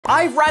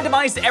I've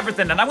randomized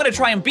everything, and I'm gonna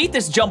try and beat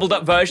this jumbled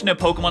up version of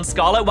Pokemon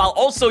Scarlet while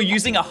also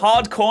using a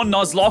hardcore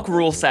Nuzlocke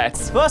rule set.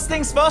 First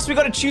things first, we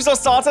gotta choose our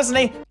starters, and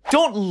they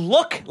don't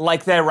look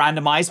like they're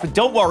randomized, but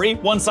don't worry,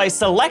 once I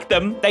select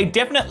them, they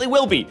definitely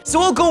will be. So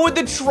we'll go with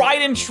the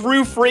tried and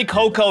true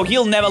Fuecoco.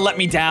 He'll never let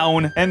me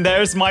down. And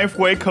there's my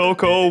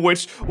Fuecoco,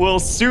 which will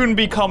soon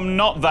become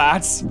not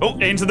that. Oh,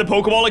 into the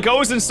Pokeball it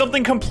goes, and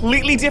something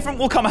completely different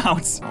will come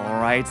out.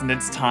 All right, and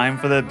it's time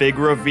for the big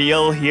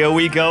reveal. Here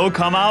we go.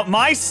 Come out,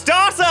 my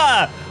starter!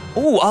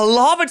 Ooh, a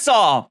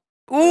Larvitar.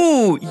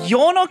 Ooh,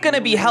 you're not gonna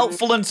be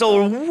helpful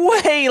until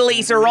way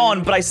later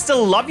on, but I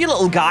still love you,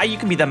 little guy. You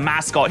can be the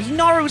mascot. He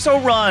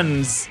Naruto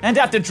runs. And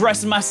after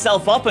dressing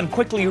myself up and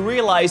quickly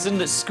realizing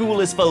that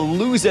school is for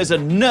losers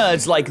and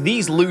nerds like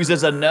these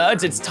losers and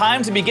nerds, it's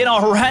time to begin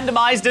our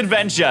randomized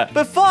adventure.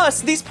 But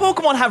first, these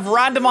Pokemon have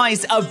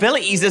randomized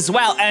abilities as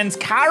well, and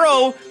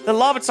Caro, the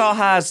Larvitar,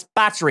 has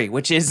Battery,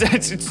 which is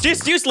it's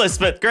just useless,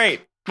 but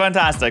great.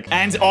 Fantastic.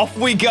 And off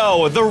we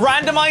go. The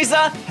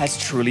randomizer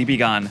has truly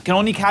begun. Can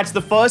only catch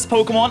the first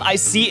Pokemon I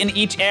see in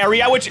each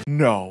area, which...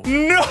 No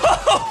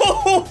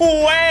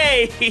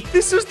way!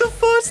 This was the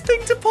first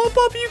thing to pop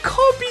up. You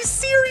can't be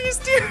serious,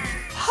 dude.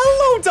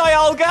 Hello,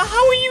 Dialga.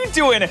 How are you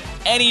doing?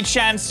 Any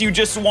chance you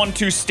just want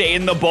to stay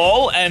in the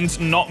ball and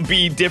not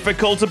be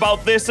difficult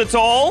about this at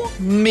all?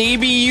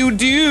 Maybe you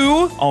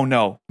do. Oh,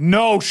 no.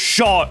 No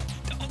shot.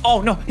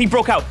 Oh, no. He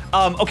broke out.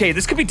 Okay,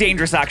 this could be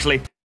dangerous,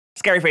 actually.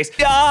 Scary face.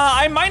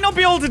 I might not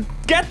be able to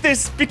get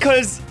this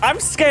because I'm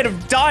scared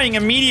of dying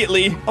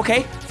immediately.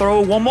 Okay, throw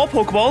one more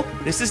Pokeball.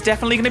 This is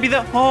definitely going to be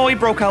the... Oh, he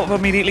broke out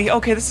immediately.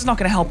 Okay, this is not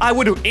going to help. I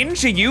would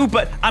injure you,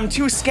 but I'm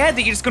too scared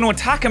that you're just going to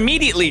attack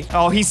immediately.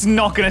 Oh, he's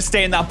not going to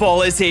stay in that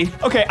ball, is he?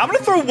 Okay, I'm going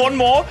to throw one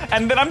more,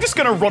 and then I'm just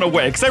going to run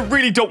away because I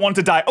really don't want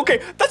to die.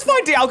 Okay, that's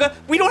fine, Dialga.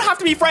 We don't have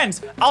to be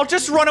friends. I'll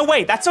just run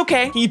away. That's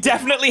okay. He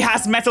definitely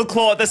has Metal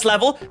Claw at this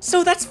level,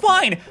 so that's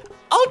fine.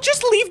 I'll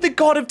just leave the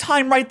God of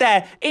Time right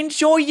there.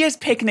 Enjoy your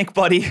picnic,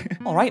 buddy.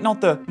 All right,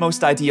 not the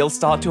most ideal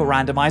start to a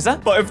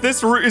randomizer, but if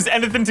this route is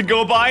anything to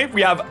go by,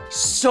 we have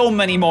so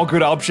many more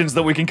good options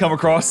that we can come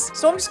across.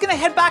 So I'm just gonna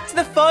head back to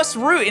the first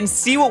route and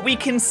see what we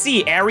can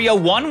see. Area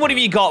 1, what have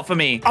you got for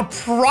me? A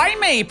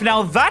Primeape,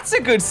 now that's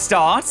a good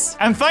start.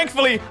 And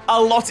thankfully,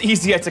 a lot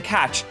easier to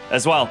catch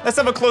as well. Let's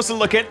have a closer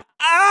look at...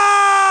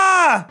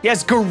 Ah! He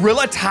has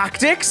Gorilla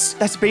Tactics.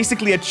 That's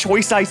basically a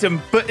choice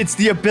item, but it's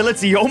the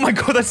ability. Oh my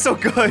God, that's so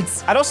good.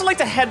 I'd also like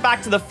to head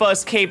back to the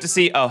first cave to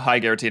see... Oh,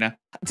 hi, Giratina.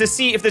 To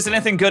see if there's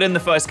anything good in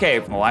the first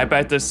cave. Well, I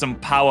bet there's some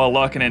power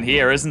lurking in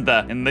here, isn't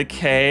there? In the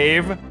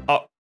cave.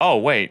 Oh,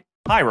 wait.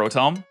 Hi,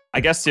 Rotom. I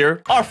guess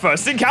you're our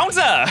first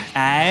encounter.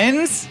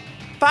 And...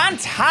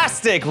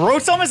 fantastic!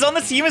 Rotom is on the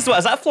team as well.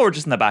 Is that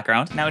Florges in the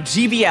background? Now,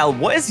 GBL,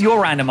 what is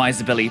your randomized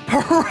ability?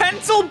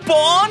 Parental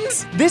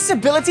Bond? This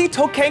ability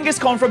took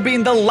Kangaskhan from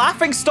being the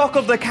laughingstock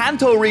of the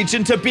Kanto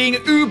region to being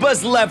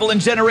Uber's level in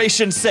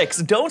Generation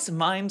 6. Don't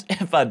mind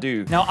if I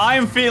do. Now, I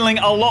am feeling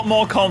a lot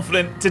more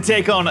confident to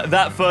take on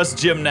that first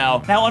gym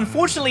now. Now,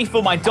 unfortunately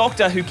for my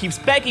doctor, who keeps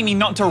begging me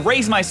not to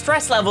raise my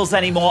stress levels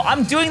anymore,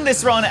 I'm doing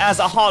this run as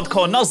a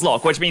hardcore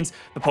Nuzlocke, which means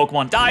the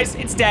Pokemon dies,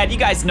 it's dead, you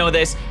guys know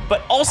this,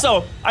 but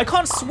also, I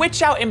can't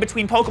switch out in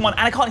between Pokemon,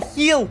 and I can't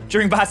heal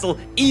during battle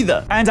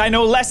either. And I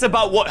know less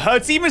about what her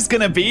team is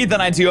gonna be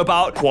than I do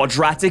about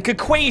quadratic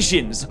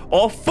equations,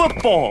 or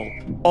football,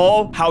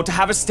 or how to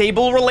have a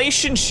stable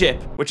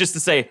relationship, which is to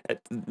say,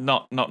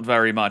 not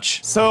very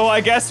much. So I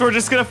guess we're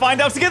just gonna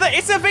find out together.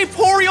 It's a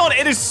Vaporeon.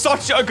 It is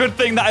such a good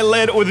thing that I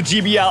led with a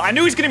GBL. I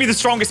knew he's gonna be the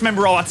strongest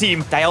member of our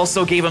team. I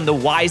also gave him the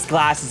wise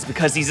glasses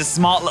because he's a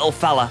smart little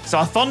fella. So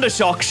a Thunder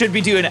Shock should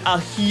be doing a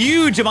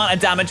huge amount of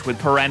damage with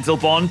Parental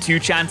Bond, 2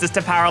 chances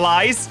to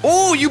paralyze.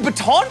 Oh, you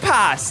baton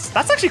passed.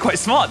 That's actually quite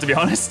smart, to be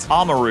honest.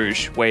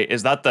 Armarouge. Wait,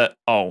 is that the...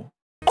 Oh.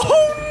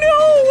 Oh,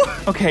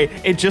 no! Okay,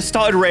 it just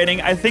started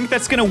raining. I think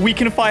that's gonna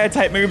weaken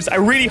fire-type moves. I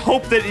really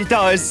hope that it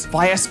does.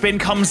 Fire Spin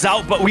comes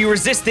out, but we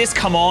resist this.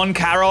 Come on,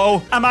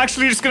 Caro. I'm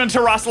actually just gonna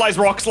Terrasilize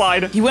Rock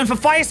Slide. He went for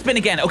Fire Spin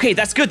again. Okay,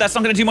 that's good. That's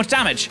not gonna do much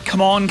damage.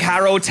 Come on,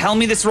 Caro. Tell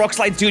me this Rock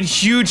Slide's doing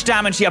huge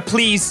damage here,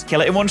 please.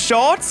 Kill it in one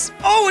shot.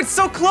 Oh, it's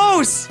so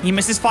close. He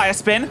misses Fire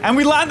Spin, and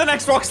we land the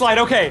next Rock Slide.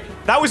 Okay,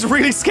 that was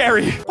really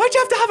scary. Why'd you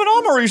have to have an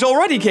Armarouge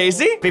already,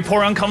 Casey?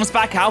 Vaporeon comes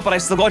back out, but I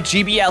still got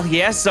GBL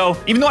here, so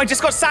even though I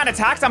just got Sand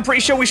attacked, I'm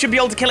pretty sure we should be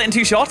able to kill it in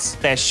 2 shots.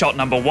 There's shot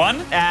number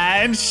 1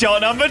 and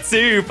shot number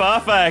 2.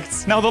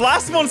 Perfect. Now, the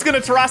last one's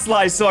gonna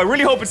Terrasilize, so I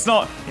really hope it's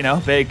not, you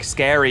know, big,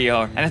 scary,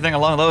 or anything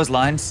along those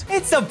lines.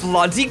 It's a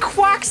bloody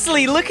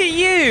Quaxly. Look at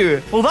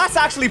you. Well, that's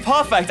actually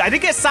perfect. I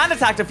did get Sand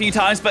attacked a few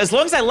times, but as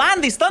long as I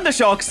land these Thunder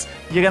Shocks,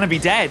 you're gonna be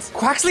dead.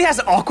 Quaxly has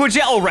Aqua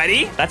Jet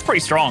already? That's pretty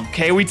strong.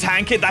 Okay, we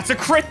tank it. That's a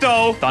crit,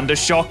 though. Thunder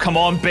Shock, come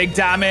on, big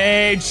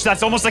damage.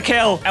 That's almost a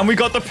kill. And we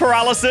got the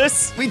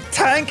paralysis. We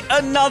tank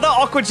another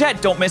Aqua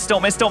Jet. Don't miss,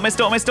 don't miss, don't miss,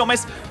 don't miss, don't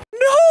miss.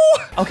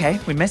 no! Okay,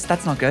 we missed.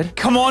 That's not good.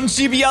 Come on,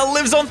 GBL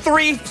lives on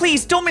 3.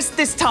 Please, don't miss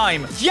this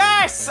time.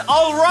 Yes!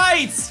 All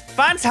right!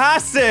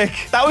 Fantastic.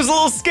 That was a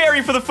little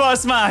scary for the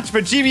first match,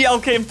 but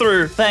GBL came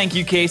through. Thank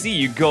you, Casey,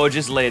 you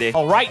gorgeous lady.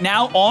 All right,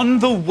 now on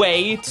the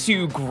way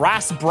to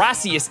Grass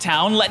Brassius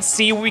Town. Let's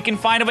see what we can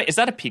find of it. Is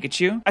that a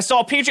Pikachu? I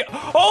saw a Pikachu.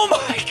 Oh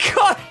my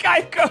god,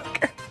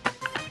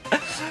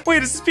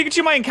 Wait, is this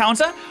Pikachu my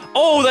encounter?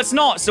 Oh, that's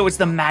not. So it's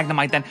the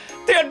Magnemite then.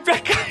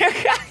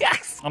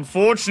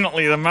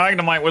 Unfortunately, the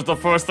Magnemite was the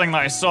first thing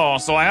that I saw,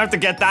 so I have to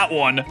get that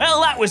one.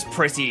 Well, that was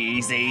pretty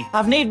easy.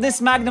 I've named this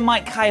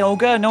Magnemite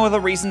Kyogre. No other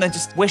reason than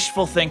just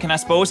wishful thinking, I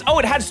suppose. Oh,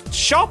 it has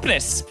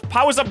sharpness.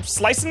 Powers up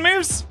slicing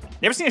moves.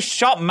 You ever seen a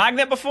sharp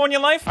magnet before in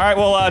your life? All right,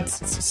 well,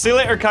 see you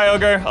later,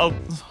 Kyogre.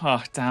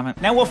 Oh, damn it.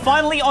 Now we're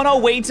finally on our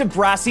way to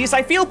Brassius.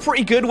 I feel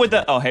pretty good with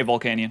the, oh, hey,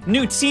 Volcanion.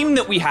 New team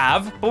that we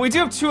have, but we do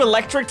have 2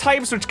 electric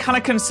types, which kind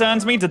of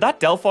concerns me. Did that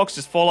Delphox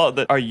just fall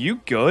out? Are you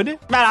good? Man,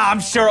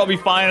 I'm sure it'll be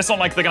fine. It's not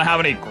like they're gonna have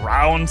any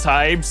ground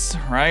types,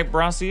 right,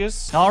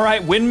 Brassius? All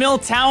right, Windmill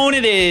Town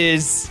it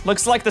is.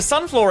 Looks like the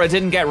Sunflora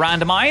didn't get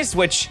randomized,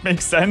 which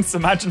makes sense.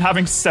 Imagine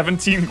having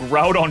 17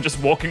 Groudon just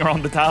walking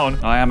around the town.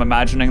 I am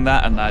imagining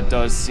that, and that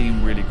does seem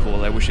really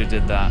cool. I wish I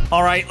did that.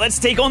 All right, let's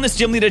take on this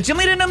gym leader. Gym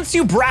leader number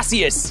 2,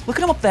 Brassius. Look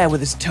at him up there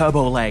with his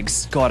turbo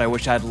legs. God, I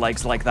wish I had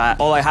legs like that.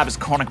 All I have is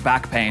chronic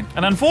back pain.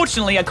 And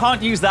unfortunately, I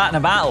can't use that in a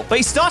battle. But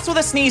he starts with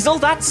a Sneasel.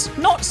 That's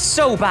not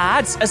so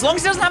bad. As long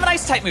as he doesn't have an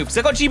ice type move.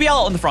 So I got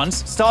GBL on the front.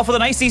 Start off with a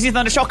nice easy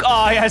Thunder Shock.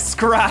 Oh, yeah,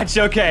 Scratch.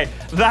 Okay,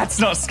 that's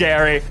not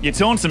scary. You're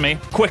taunting me.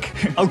 Quick,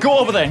 I'll go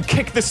over there and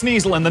kick the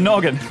Sneasel in the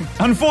noggin.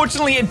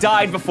 Unfortunately, it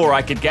died before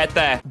I could get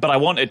there. But I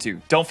wanted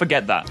to. Don't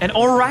forget that. An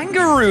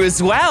Orangaroo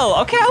as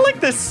well. Okay, I like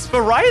this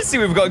variety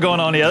we've got going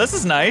on here. This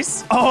is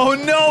nice. Oh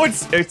no,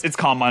 it's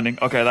calm minding.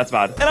 Okay, that's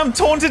bad. And I'm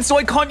taunted, so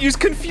I can't use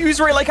Confuse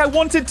Ray like I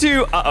wanted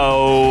to.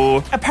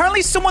 Uh-oh.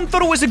 Apparently someone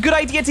thought it was a good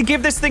idea to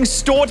give this thing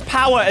stored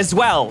power as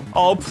well.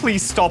 Oh,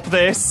 please stop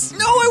this.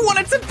 No, I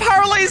wanted to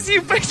paralyze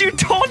you, but you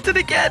taunted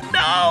again.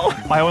 No.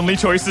 My only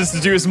choice is to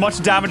do as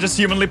much damage as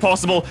humanly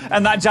possible,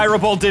 and that Gyro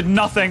Ball did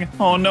nothing.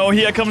 Oh no,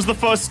 here comes the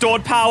first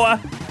stored power.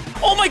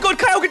 Oh my god,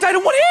 Kyogre died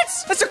in 1 hit!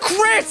 That's a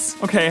crit!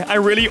 Okay, I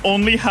really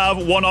only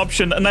have one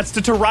option, and that's to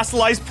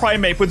Terrasilize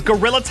Primeape with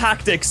Gorilla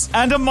Tactics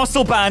and a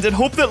Muscle Band and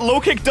hope that Low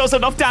Kick does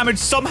enough damage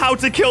somehow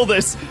to kill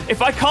this.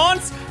 If I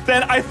can't,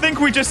 then I think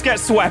we just get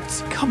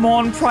swept. Come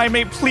on,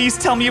 Primeape, please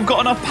tell me you've got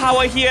enough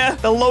power here.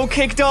 The Low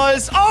Kick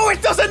does. Oh,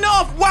 it does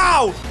enough!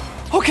 Wow!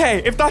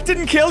 Okay, if that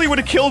didn't kill, he would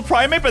have killed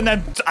Primeape, and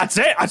then that's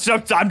it.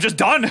 I'm just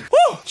done.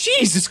 Woo!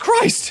 Jesus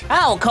Christ.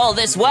 I'll call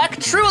this work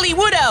truly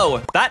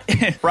woodo. That,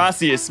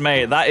 Brassius,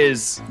 mate, that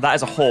is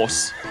a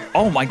horse.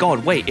 Oh my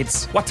god, wait,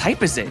 what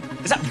type is it?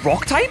 Is that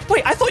rock type?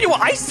 Wait, I thought you were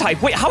ice type.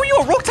 Wait, how are you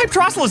a rock type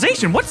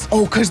Terrasalization? What?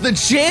 Oh, because the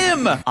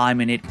gym. I'm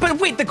in it. But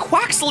wait, the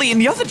Quaxley in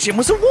the other gym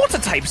was a water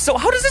type, so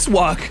how does this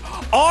work?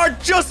 R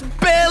just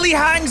barely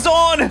hangs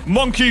on.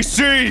 Monkey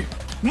C.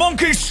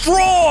 Monkey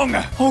strong.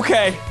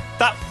 Okay.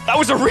 That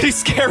was a really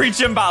scary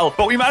gym battle,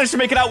 but we managed to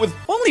make it out with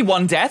only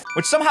 1 death,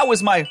 which somehow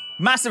was my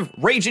massive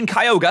raging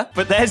Kyogre.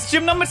 But there's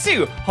gym number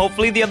 2.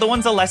 Hopefully the other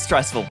ones are less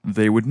stressful.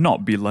 They would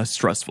not be less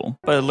stressful.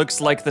 But it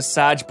looks like the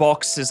Sag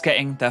box is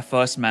getting their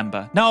first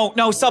member. No,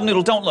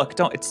 Subnoodle, don't look.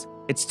 Don't.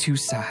 It's too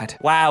sad.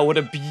 Wow, what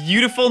a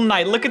beautiful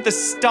night. Look at the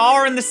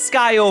star in the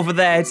sky over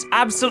there. It's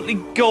absolutely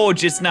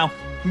gorgeous. Now,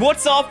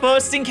 what's our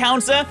first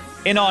encounter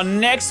in our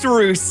next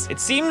route? It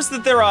seems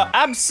that there are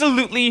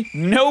absolutely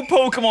no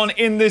Pokemon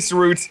in this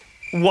route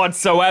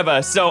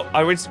whatsoever. So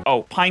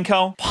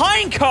Pineco.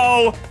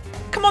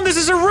 Come on, this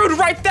is a route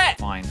right there.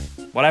 Fine.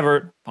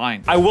 Whatever.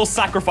 Fine. I will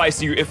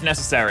sacrifice you if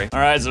necessary. All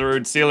right,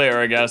 Zarude, see you later,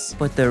 I guess.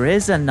 But there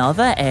is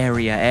another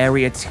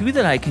area 2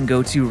 that I can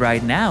go to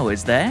right now,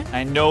 is there?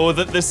 I know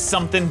that there's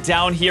something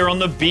down here on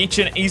the beach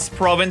in East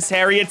Province,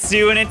 area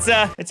 2, and it's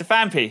a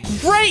Phanpy.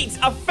 Great,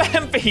 a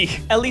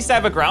Phanpy. At least I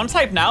have a ground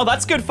type now.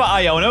 That's good for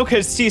Iono,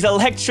 because she's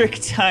electric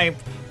type,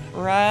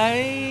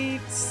 right?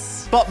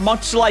 But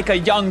much like a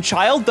young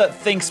child that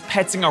thinks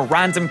petting a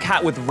random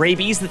cat with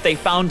rabies that they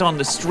found on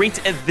the street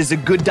is a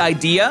good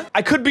idea,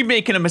 I could be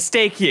making a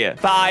mistake here.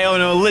 But I don't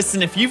know,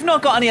 listen, if you've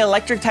not got any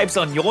electric types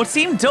on your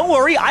team, don't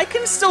worry, I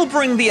can still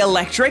bring the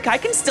electric. I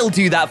can still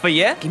do that for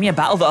you. Give me a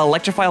battle that'll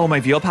electrify all my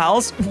viewer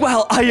pals.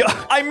 Well,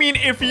 I mean,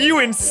 if you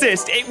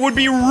insist, it would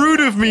be rude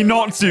of me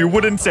not to,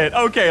 wouldn't it?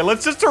 Okay,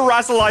 let's just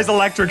Terrasilize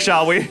electric,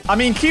 shall we? I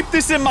mean, keep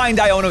this in mind,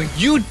 Iono.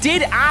 You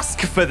did ask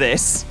for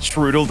this.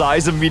 Strudel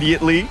dies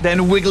immediately.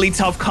 Then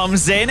Wigglytuff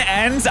comes in,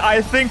 and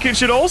I think it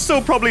should also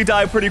probably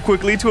die pretty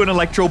quickly to an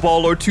Electro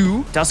Ball or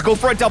 2. Does go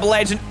for a double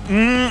edge,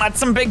 and that's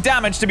some big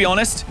damage, to be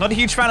honest. Not a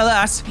huge fan of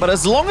that. But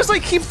as long as I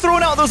keep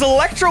throwing out those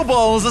Electro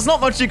Balls, there's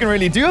not much you can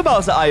really do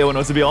about it,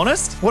 Iono, to be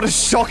honest. What a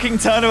shocking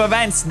turn of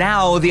events.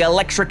 Now the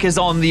electric is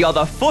on the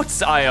other foot,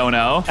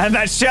 Iono. And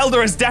that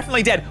Shelder is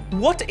definitely dead.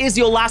 What is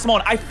your last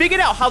mon? I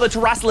figured out how the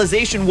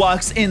Terrasalization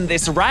works in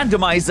this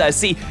randomizer.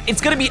 See,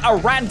 it's going to be a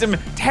random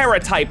Terra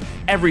type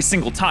every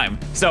single time.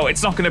 So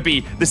it's not going to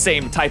be the same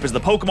same type as the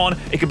Pokemon.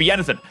 It could be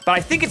anything. But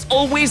I think it's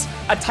always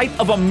a type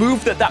of a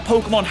move that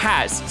Pokemon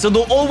has. So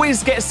they'll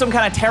always get some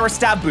kind of Terra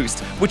stab boost,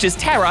 which is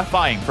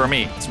terrifying for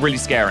me. It's really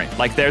scary.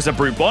 Like, there's a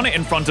Brute Bonnet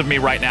in front of me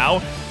right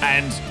now,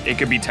 and it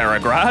could be Terra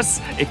Grass,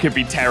 it could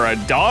be Terra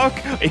Dark,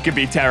 it could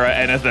be Terra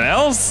anything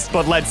else.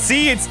 But let's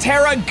see, it's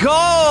Terra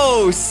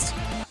Ghost!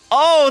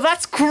 Oh,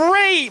 that's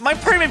great! My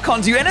Primeape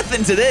can't do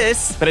anything to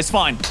this. But it's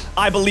fine.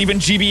 I believe in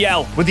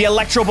GBL. With the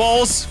Electro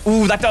Balls,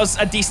 ooh, that does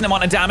a decent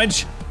amount of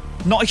damage.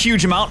 Not a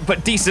huge amount,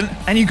 but decent.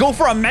 And you go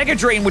for a Mega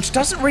Drain, which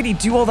doesn't really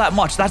do all that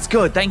much. That's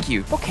good, thank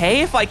you.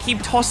 Okay, if I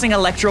keep tossing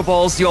Electro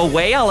Balls your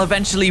way, I'll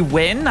eventually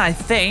win, I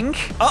think.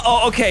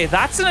 Uh-oh, okay,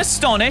 that's an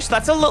Astonish.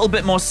 That's a little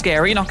bit more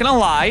scary, not gonna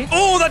lie.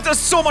 Oh, that does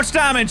so much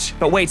damage.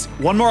 But wait,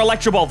 one more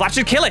Electro Ball. That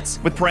should kill it.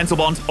 With Parental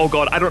Bond. Oh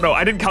god, I don't know.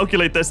 I didn't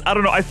calculate this. I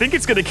don't know. I think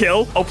it's gonna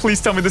kill. Oh, please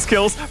tell me this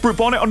kills. Brute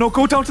Bonnet. Oh no,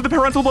 go down to the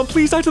Parental Bond.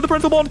 Please die to the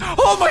Parental Bond.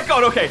 Oh my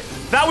god, okay.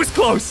 That was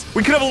close.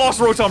 We could have lost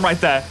Rotom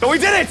right there. But we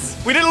did it.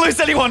 We didn't lose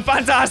anyone.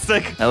 Fantastic.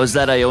 How was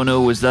that,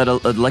 Iono? Was that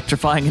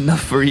electrifying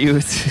enough for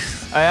you?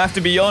 I have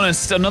to be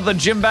honest, another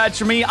gym badge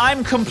for me.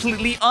 I'm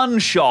completely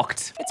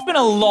unshocked. It's been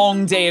a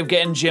long day of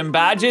getting gym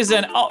badges,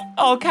 and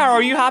oh, Caro,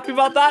 are you happy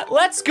about that?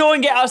 Let's go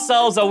and get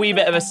ourselves a wee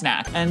bit of a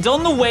snack. And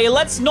on the way,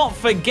 let's not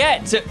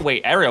forget to...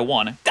 Wait, Area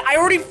 1. I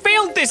already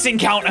failed this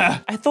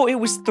encounter. I thought it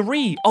was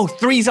 3. Oh,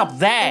 3's up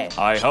there.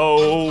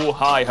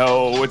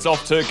 Hi-ho, it's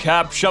off to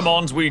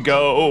Capshamons we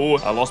go.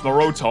 I lost my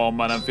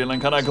Rotom, and I'm feeling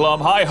kind of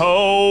glum.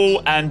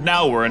 Hi-ho, and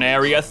now we're in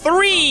Area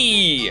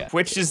 3,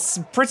 which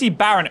is pretty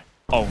barren.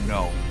 Oh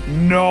no.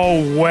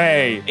 No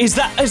way. Is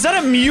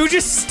that a Mew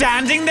just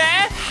standing there?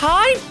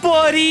 Hi,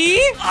 buddy.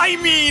 I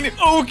mean,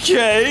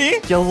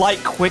 okay. You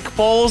like quick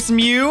balls,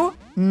 Mew?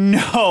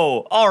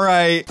 No. All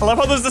right. I love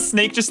how there's a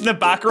snake just in the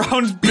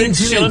background, big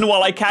chilling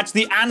while I catch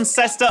the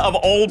ancestor of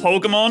all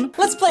Pokemon.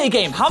 Let's play a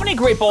game. How many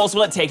Great Balls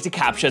will it take to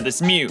capture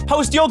this Mew?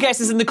 Post your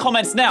guesses in the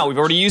comments now. We've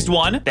already used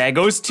 1. There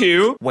goes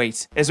 2.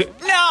 Wait.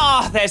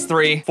 There's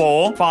 3,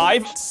 4,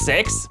 5,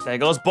 6. There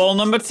goes ball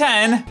number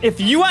 10.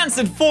 If you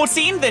answered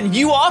 14, then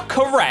you are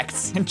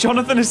correct. And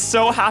Jonathan is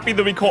so happy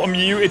that we caught a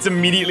Mew, it's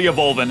immediately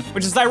evolving,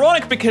 which is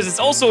ironic because it's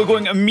also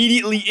going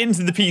immediately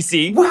into the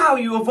PC. Wow,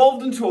 you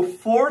evolved into a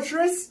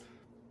fortress?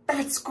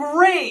 That's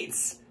great!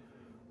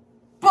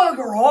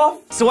 Bugger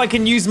off! So I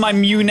can use my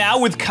Mew now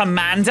with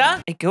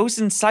Commander? It goes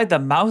inside the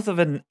mouth of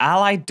an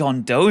allied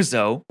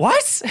Dondozo.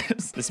 What?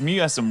 This Mew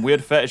has some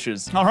weird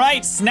fetishes. All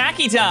right,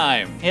 snacky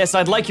time. Yes,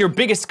 I'd like your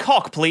biggest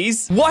cock,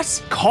 please.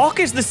 What? Cock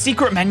is the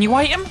secret menu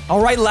item?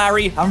 All right,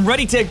 Larry, I'm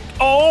ready to...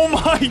 Oh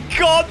my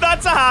god,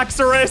 that's a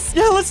Haxorus.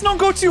 Yeah, let's not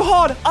go too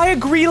hard. I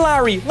agree,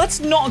 Larry. Let's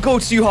not go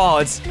too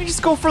hard. Let me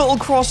just go for a little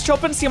cross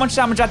chop and see how much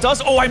damage that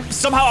does. Oh, I'm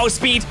somehow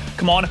outspeed.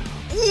 Come on.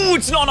 Ooh,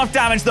 it's not enough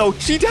damage, though.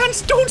 She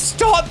danced. Don't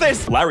start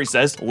this. Larry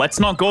says, let's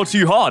not go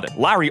too hard.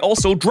 Larry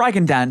also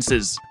dragon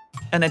dances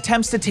and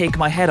attempts to take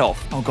my head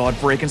off. Oh, God,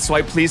 Break and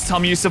Swipe, please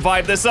tell me you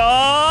survived this.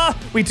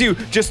 We do.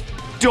 Just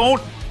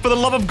don't, for the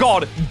love of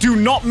God, do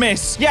not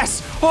miss.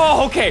 Yes.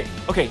 Oh, okay.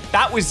 Okay,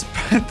 that was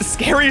the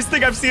scariest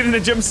thing I've seen in the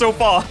gym so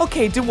far.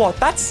 Okay, do what?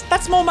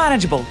 That's more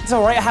manageable. It's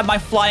all right. I have my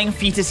flying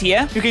fetus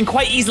here. You can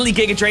quite easily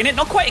Giga Drain it.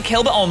 Not quite a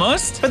kill, but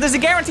almost. But there's a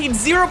guaranteed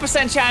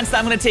 0% chance that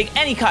I'm going to take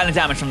any kind of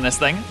damage from this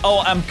thing.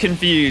 Oh, I'm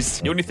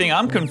confused. The only thing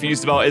I'm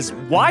confused about is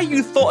why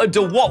you thought a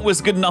DeWatt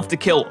was good enough to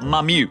kill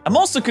my Mew. I'm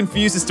also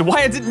confused as to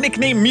why I didn't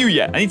nickname Mew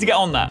yet. I need to get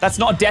on that. That's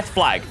not a death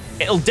flag.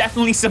 It'll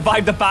definitely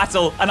survive the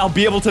battle, and I'll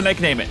be able to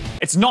nickname it.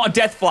 It's not a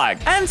death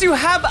flag. And you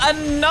have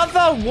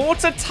another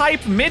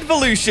water-type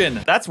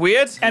mid-evolution. That's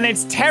weird. And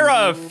it's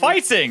Terra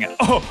fighting.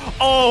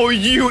 Oh,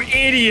 you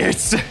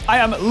idiots. I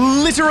am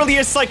literally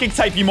a psychic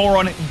type, you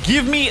moron.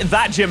 Give me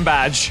that gym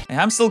badge.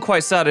 I'm still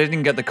quite sad I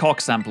didn't get the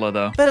cock sampler,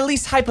 though. But at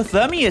least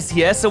Hypothermia is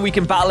here, so we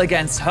can battle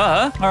against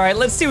her. All right,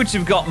 let's see what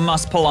you've got,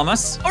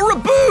 Muspalamus. A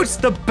Reboot,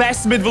 the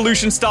best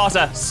mid-evolution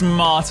starter.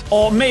 Smart.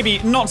 Or maybe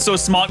not so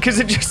smart, because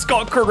it just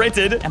got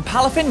critted. And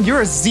Palafin,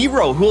 you're a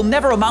 0 who will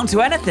never amount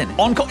to anything.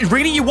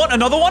 Really, you want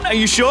another one? Are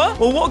you sure?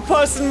 Well, what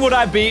person would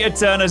I be to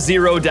turn a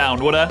 0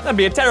 down, would I? That'd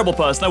be a terrible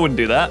person. I wouldn't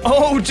do that.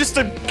 Oh, just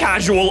a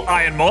casual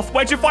Iron Moth.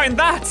 Where'd you find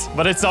that?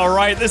 But it's all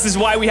right. This is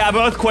why we have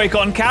Earthquake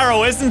on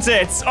Caro, isn't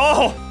it?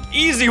 Oh,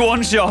 easy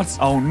one shot.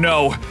 Oh,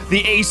 no.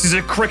 The ace is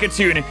a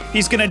Cricketune.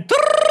 He's gonna...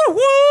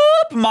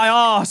 whoop my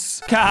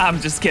ass. I'm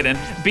just kidding.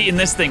 Beating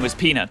this thing was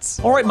peanuts.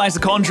 All right,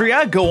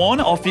 Mitochondria, go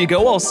on. Off you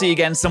go. I'll see you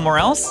again somewhere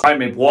else.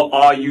 Primeape, what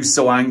are you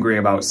so angry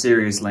about?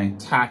 Seriously.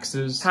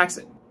 Taxes.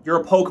 Taxes.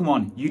 You're a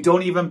Pokemon. You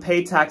don't even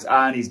pay tax.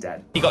 And he's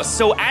dead. He got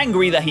so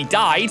angry that he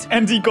died.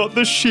 And he got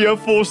the sheer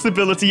force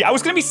ability. I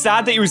was going to be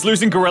sad that he was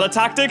losing Gorilla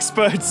Tactics,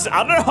 but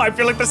I don't know. I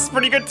feel like this is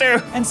pretty good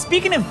too. And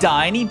speaking of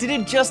dying, he did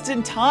it just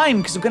in time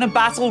because we're going to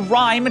battle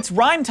Rhyme. It's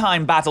Rhyme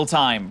time, battle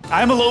time.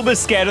 I'm a little bit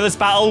scared of this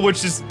battle,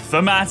 which is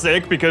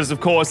thematic because,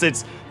 of course,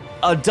 it's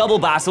a double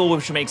battle,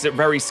 which makes it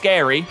very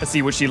scary. Let's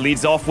see what she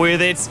leads off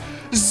with. It's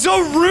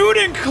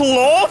Zarude and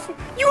Cloth?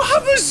 You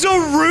have a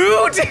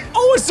Zarude?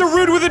 Oh, a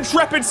Zarude with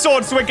Intrepid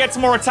Sword, so it gets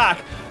more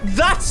attack.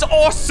 That's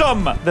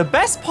awesome. The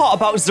best part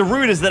about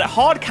Zarude is that it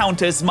hard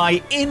counters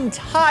my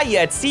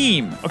entire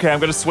team. Okay, I'm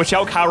going to switch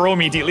out Karo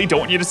immediately. Don't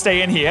want you to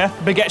stay in here.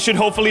 Baguette should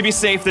hopefully be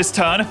safe this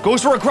turn.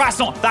 Goes for a grass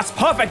knot. That's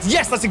perfect.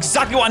 Yes, that's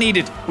exactly what I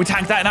needed. We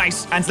tanked that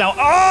nice. And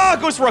now,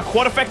 goes for a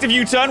quad effective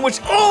U-turn, which,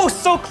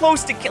 so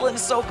close to killing,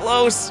 so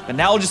close. But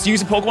now I'll just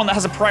use a Pokemon that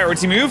has a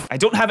priority move. I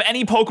don't have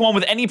any Pokemon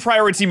with any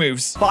priority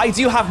moves, but I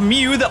do have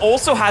Mew that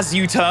also has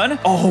U-turn.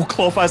 Oh,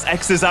 Cloth has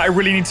X's. I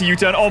really need to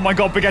U-turn. Oh my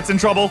God, Baguette's in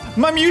trouble.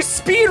 My Mew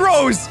speed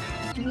rose.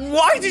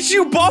 Why did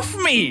you buff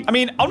me? I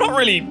mean, I'm not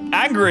really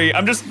angry.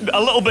 I'm just a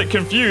little bit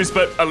confused,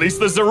 but at least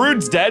the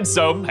Zarude's dead,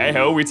 so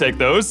hey-ho, we take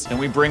those. Then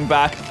we bring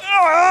back...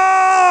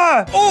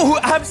 Oh,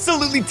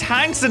 absolutely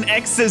tanks an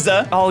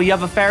X-Scissor. Oh, you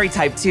have a fairy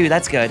type too.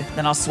 That's good.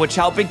 Then I'll switch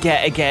out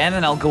Baguette again,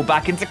 and I'll go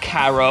back into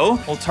Karo.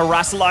 We'll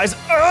Terrasilize.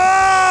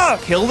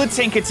 Kill the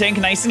Tinkertink,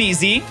 nice and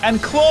easy.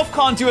 And Cloth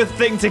can't do a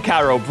thing to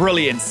Karo.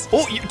 Brilliant.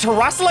 Oh,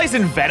 Terrasilize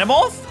in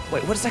Venomoth?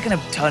 Wait, what is that going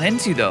to turn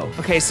into, though?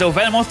 Okay, so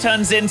Venomoth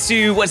turns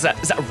into... What is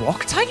that? Is that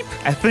rock type?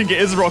 I think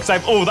it is rock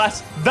type. Oh,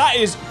 that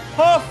is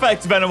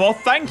perfect, Venomoth.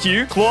 Thank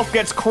you. Cloth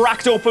gets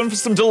cracked open for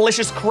some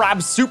delicious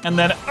crab soup. And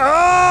then,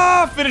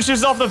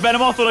 finishes off the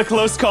Venomoth with a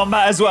close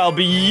combat as well.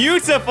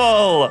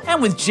 Beautiful.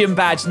 And with gym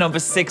badge number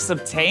 6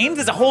 obtained,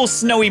 there's a whole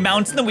snowy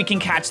mountain that we can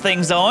catch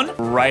things on.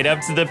 Right up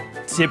to the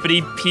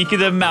tippity peak of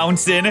the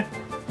mountain.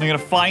 I'm gonna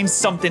find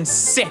something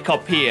sick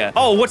up here.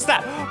 Oh, what's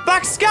that?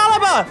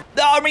 Baxcalibur!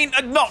 I mean,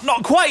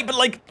 not quite, but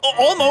like,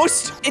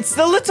 almost. It's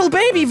the little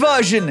baby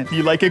version.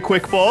 You like a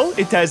quick ball?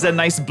 It has a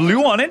nice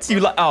blue on it.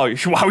 Oh,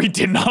 wow, he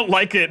did not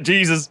like it.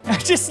 Jesus. I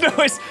just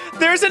noticed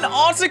there's an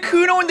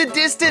Articuno in the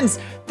distance.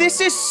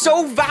 This is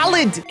so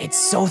valid. It's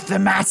so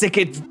thematic.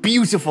 It's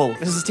beautiful.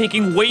 This is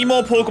taking way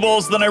more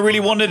Pokeballs than I really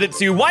wanted it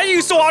to. Why are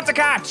you so hard to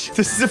catch?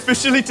 This is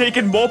officially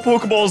taking more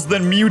Pokeballs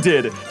than Mew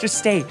did. Just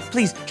stay.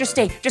 Please, just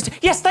stay.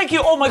 Yes, thank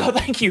you. Oh my God,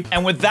 thank you.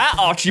 And with that,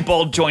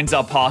 Archibald joins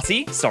our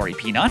party. Sorry,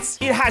 Peanuts.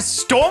 It has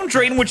Storm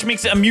Drain, which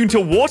makes it immune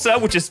to water,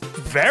 which is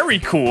very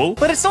cool.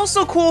 But it's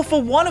also cool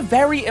for one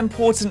very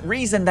important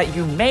reason that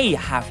you may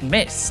have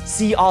missed.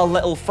 See, our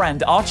little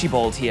friend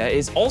Archibald here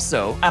is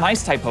also an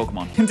Ice-type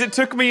Pokemon. And it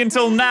took me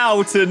until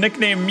now to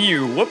nickname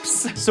Mew.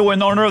 Whoops. So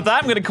in honor of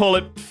that, I'm going to call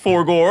it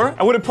Forgor.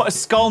 I would have put a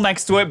skull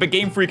next to it, but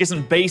Game Freak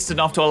isn't based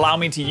enough to allow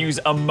me to use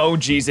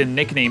emojis in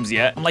nicknames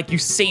yet. I'm like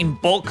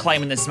Usain Bolt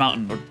climbing this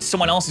mountain, or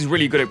someone else who's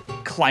really good at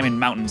climbing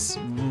mountains.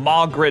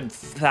 Margaret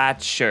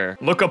Thatcher.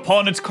 Look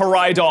upon its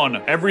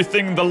Koraidon.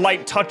 Everything the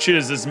light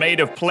touches is made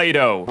of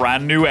Play-Doh.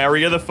 Brand new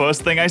area. The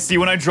first thing I see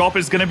when I drop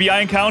is going to be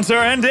I encounter,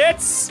 and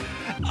it's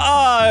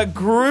a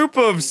group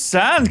of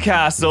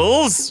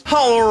sandcastles.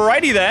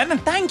 Alrighty then.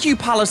 Thank you,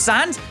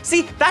 Palo-Sand.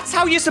 See, that's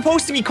how you're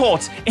supposed to be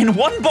caught, in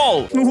one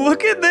ball.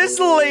 Look at this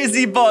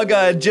lazy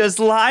bugger just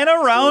lying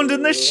around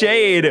in the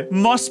shade.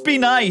 Must be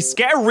nice.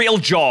 Get a real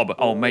job.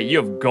 Oh, mate,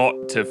 you've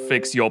got to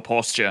fix your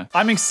posture.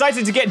 I'm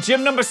excited to get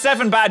gym number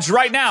 7 badge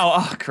right now.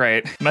 Oh,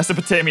 great.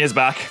 Mesopotamia's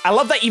back. I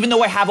love that even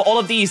though I have all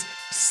of these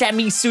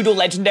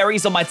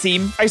semi-pseudo-legendaries on my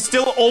team, I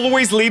still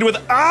always lead with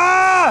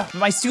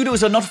My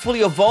pseudos are not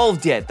fully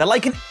evolved yet. They're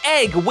like an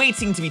egg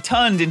waiting to be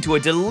turned into a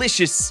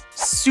delicious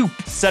soup.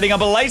 Setting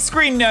up a light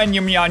screen,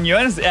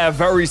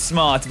 very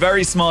smart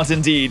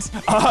indeed.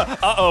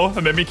 Uh-oh,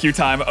 Mimikyu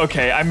time.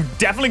 Okay, I'm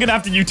definitely gonna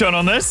have to U-turn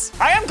on this.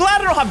 I am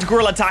glad I don't have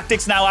Gorilla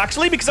Tactics now,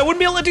 actually, because I wouldn't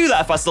be able to do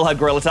that if I still had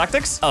Gorilla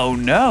Tactics. Oh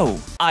no,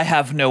 I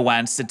have no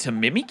answer to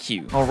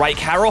Mimikyu. All right,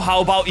 Carol,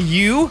 how about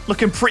you?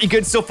 Looking pretty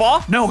good so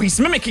far. No, he's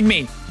mimicking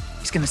me.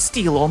 He's gonna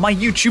steal all my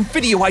YouTube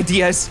video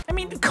ideas. I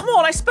mean, come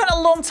on, I spent a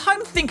long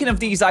time thinking of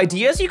these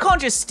ideas. You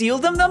can't just steal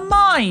them, they're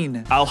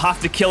mine. I'll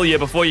have to kill you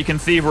before you can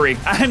thievery.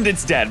 And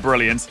it's dead,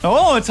 brilliant.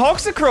 Oh, a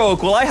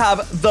Toxicroak. Well, I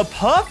have the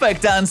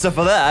perfect answer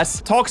for that.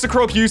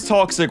 Toxicroak used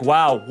Toxic.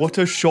 Wow, what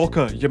a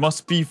shocker. You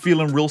must be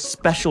feeling real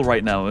special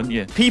right now, aren't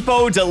you?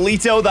 Peepo,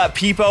 Delito, that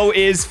Peepo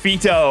is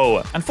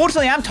Fito.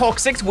 Unfortunately, I'm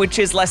Toxic, which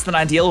is less than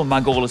ideal when my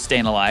goal is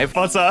staying alive.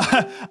 But,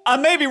 I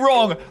may be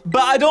wrong,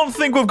 but I don't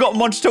think we've got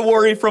much to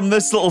worry from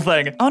this little thing.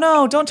 Oh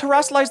no, don't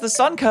Terrasilize the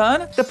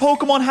Sunkern. The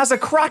Pokemon has a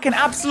crack and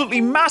absolutely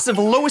massive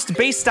lowest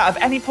base stat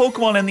of any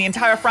Pokemon in the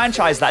entire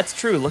franchise. That's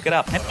true, look it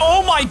up. And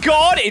oh my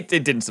God, it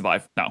didn't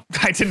survive. No,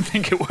 I didn't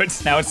think it would.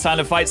 Now it's time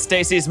to fight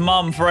Stacy's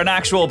mom for an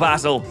actual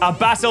battle. A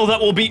battle that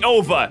will be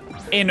over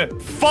in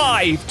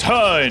 5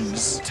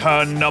 turns.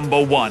 Turn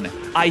number 1.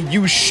 I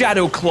use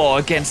Shadow Claw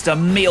against a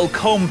male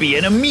Combi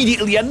and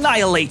immediately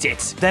annihilate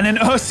it. Then an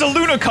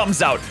Ursaluna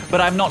comes out,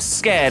 but I'm not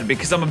scared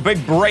because I'm a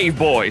big brave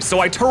boy, so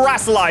I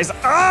Terrasilize,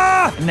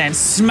 and then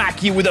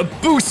smack you with a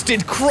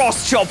boosted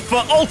cross chop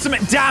for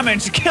ultimate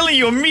damage, killing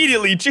you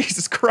immediately,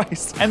 Jesus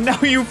Christ. And now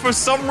you, for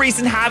some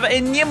reason, have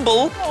a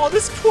Nimble. Oh,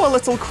 this poor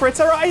little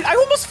critter. I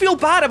almost feel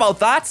bad about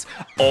that.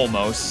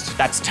 Almost.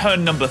 That's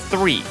turn number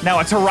 3. Now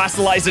a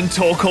Terrasilize and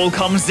Torkoal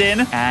comes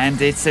in, and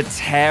it's a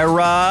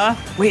Terra.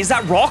 Wait, is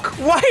that rock?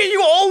 Why are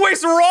you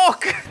always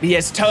rock?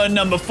 Here's turn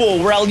number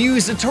 4, where I'll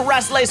use a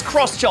Terrasle's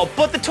cross chop,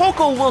 but the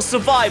Torkoal will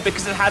survive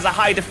because it has a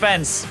high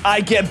defense.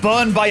 I get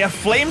burned by a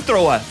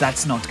flamethrower.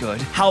 That's not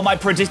good. How am I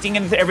predicting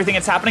everything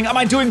that's happening? Am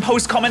I doing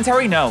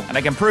post-commentary? No. And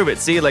I can prove it.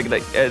 See, like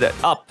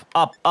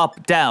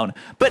up, down.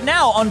 But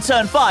now on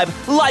turn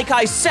 5, like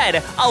I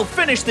said, I'll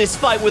finish this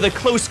fight with a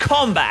close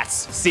combat.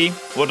 See?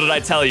 What did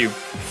I tell you?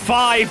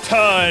 5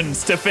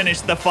 turns to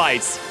finish the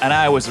fight. And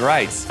I was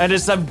right. And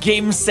there's some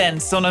game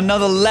sense on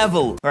another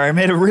level where I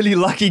made a really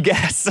lucky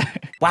guess.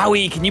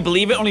 Wowie, can you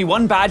believe it? Only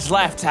 1 badge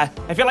left. I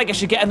feel like I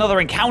should get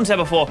another encounter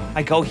before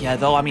I go here,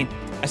 though. I mean,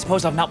 I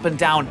suppose I've not been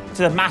down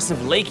to the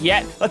massive lake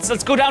yet.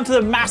 Let's go down to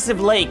the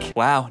massive lake.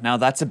 Wow, now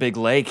that's a big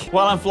lake.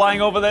 While I'm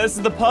flying over there, this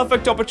is the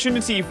perfect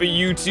opportunity for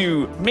you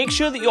to make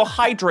sure that you're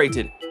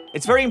hydrated.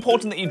 It's very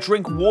important that you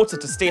drink water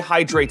to stay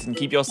hydrated and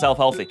keep yourself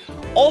healthy.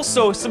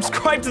 Also,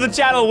 subscribe to the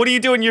channel. What are you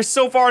doing? You're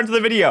so far into the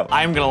video.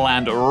 I'm gonna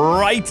land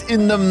right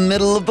in the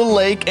middle of the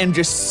lake and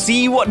just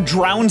see what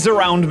drowns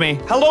around me.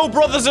 Hello,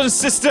 brothers and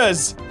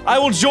sisters. I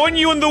will join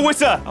you in the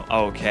water.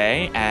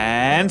 Okay,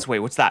 and wait,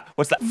 what's that?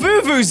 What's that?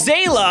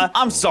 Vuvuzela?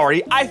 I'm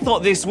sorry, I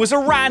thought this was a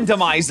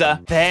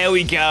randomizer. There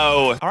we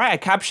go. All right, I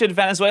captured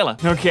Venezuela.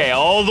 Okay,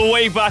 all the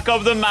way back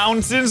up the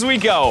mountains we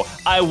go.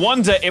 I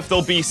wonder if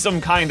there'll be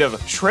some kind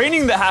of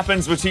training that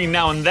happens between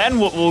now and then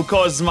what will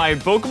cause my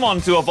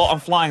Pokemon to evolve. I'm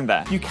flying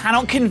there. You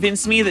cannot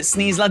convince me that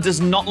Sneasler does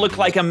not look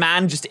like a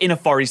man just in a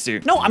furry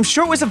suit. No, I'm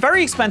sure it was a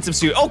very expensive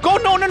suit. Oh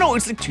god, no.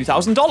 It's like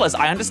 $2,000.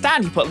 I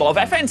understand. He put a lot of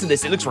effort into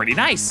this. It looks really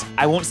nice.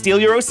 I won't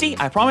steal your OC,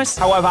 I promise.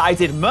 However, I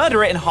did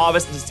murder it and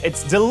harvest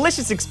its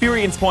delicious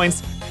experience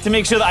points to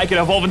make sure that I could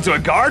evolve into a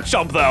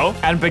Garchomp, though.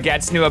 And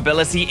Baguette's new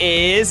ability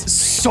is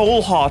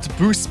Soul Heart.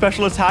 Boost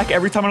special attack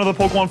every time another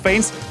Pokemon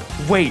faints.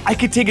 Wait, I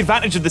could take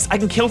advantage of this. I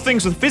can kill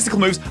things with physical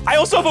moves. I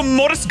also have a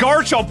modest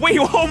Garchomp. Wait,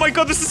 oh my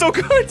god, this is so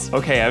good.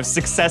 Okay, I've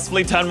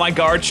successfully turned my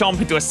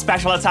Garchomp into a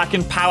special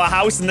attacking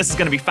powerhouse, and this is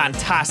gonna be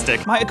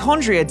fantastic.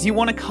 Mitochondria, do you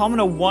want to come on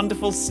a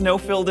wonderful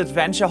snow-filled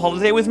adventure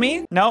holiday with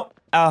me? No?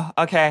 Oh,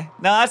 okay.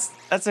 No,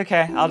 that's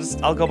okay.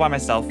 I'll go by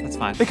myself. That's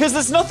fine. Because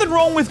there's nothing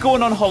wrong with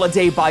going on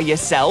holiday by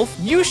yourself.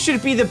 You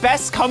should be the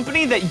best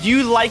company that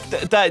you like,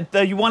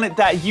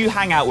 that you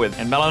hang out with.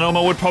 And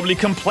Melanoma would probably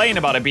complain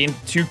about it being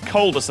too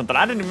cold or something.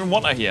 I didn't even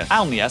want her here. I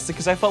only asked her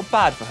because I felt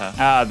bad for her.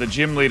 Ah, the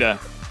gym leader.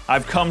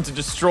 I've come to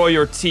destroy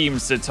your team,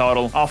 Sid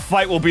Turtle. Our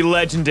fight will be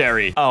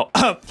legendary. Oh,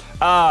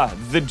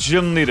 the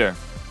gym leader.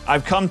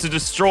 I've come to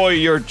destroy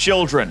your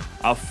children.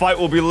 Our fight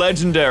will be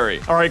legendary.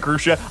 All right,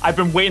 Grusha, I've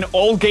been waiting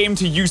all game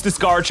to use this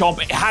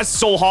Garchomp. It has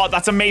Soul Heart.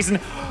 That's amazing.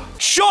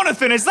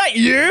 Jonathan, is that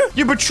you?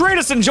 You betrayed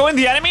us and joined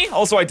the enemy?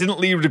 Also, I didn't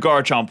leave the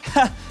Garchomp.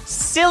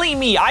 Silly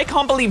me. I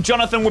can't believe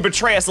Jonathan would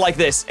betray us like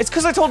this. It's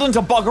because I told him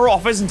to bugger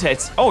off, isn't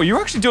it? Oh,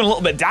 you're actually doing a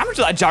little bit of damage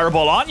to that Gyro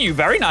Ball, aren't you?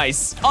 Very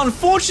nice.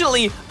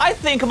 Unfortunately, I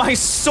think my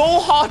Soul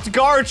Heart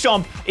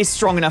Garchomp is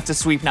strong enough to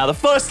sweep now. The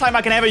first time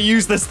I can ever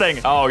use this thing.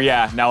 Oh,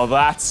 yeah. Now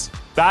that's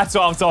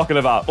what I'm talking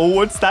about. Oh,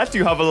 what's that?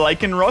 You have a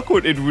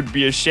Lycanroc? It would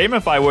be a shame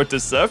if I were to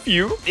surf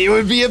you. It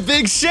would be a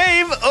big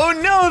shame. Oh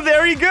no,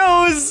 there he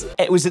goes.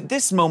 It was at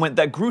this moment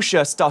that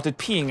Grusha started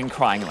peeing and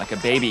crying like a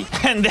baby.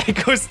 And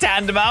there goes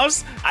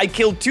Tandemaus. I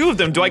killed 2 of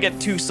them. Do I get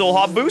 2 Soul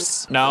Heart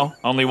boosts? No,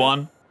 only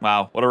 1.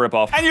 Wow, what a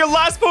ripoff. And your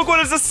last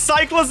Pokemon is a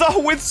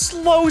Cyclizar with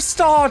Slow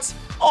Start.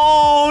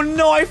 Oh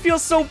no, I feel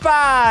so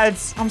bad.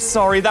 I'm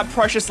sorry, that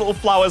precious little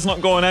flower's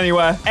not going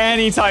anywhere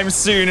anytime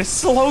soon.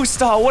 Slow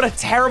Start, what a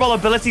terrible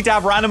ability to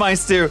have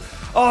randomized to.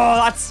 Oh,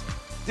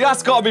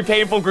 that's gotta be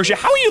painful, Grusha.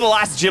 How are you the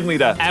last gym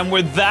leader? And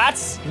with that,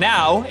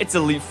 now it's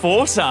Elite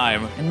 4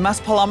 time. And Mas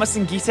Palamas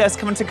and Gita is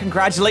coming to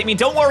congratulate me.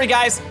 Don't worry,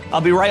 guys.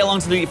 I'll be right along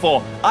to the Elite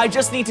 4. I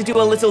just need to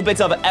do a little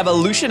bit of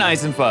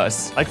evolutionizing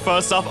first. Like,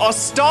 first off, our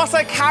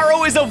starter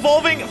Caro is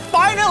evolving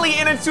finally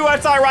into a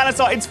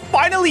Tyranitar. It's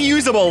finally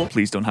usable.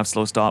 Please don't have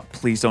Slow Start.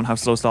 Please don't have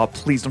Slow Start.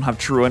 Please don't have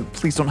Truant.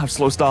 Please don't have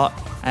Slow Start.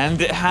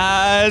 And it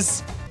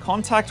has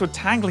contact with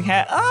Tangling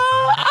Hair.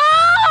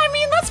 I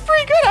mean, that's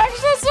pretty good, actually.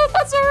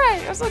 That's all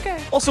right. That's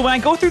okay. Also, when I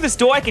go through this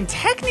door, I can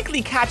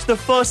technically catch the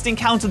first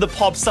encounter that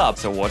pops up.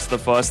 So what's the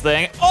first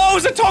thing? Oh,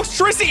 it's a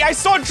Toxtricity. I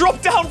saw it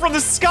drop down from the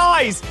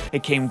skies.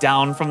 It came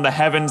down from the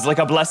heavens like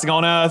a blessing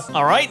on earth.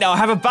 All right, now I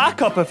have a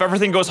backup if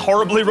everything goes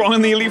horribly wrong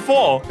in the Elite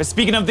Four. But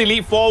speaking of the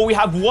Elite Four, we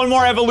have one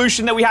more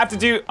evolution that we have to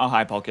do. Oh,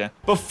 hi, Polka.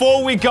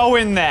 Before we go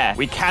in there,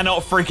 we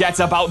cannot forget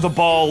about the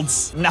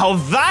Balds. Now,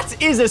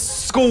 that is a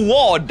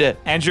squad.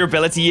 And your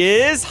ability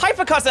is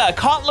Hypercutter.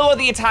 Can't lower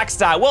the attack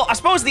stat. Well, I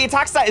suppose the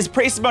attack stat is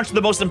pretty much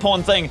the most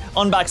important thing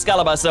on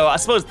Baxcalibur, so I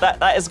suppose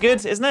that is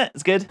good, isn't it?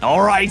 It's good.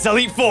 All right,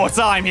 Elite Four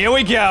time. Here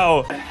we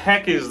go. The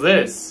heck is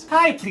this?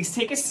 Hi, please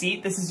take a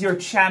seat. This is your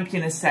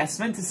champion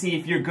assessment to see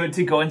if you're good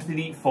to go into the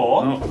Elite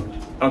Four. Oh,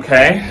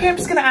 okay. Okay, I'm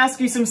just gonna ask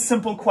you some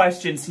simple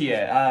questions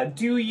here.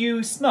 Do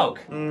you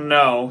smoke?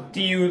 No.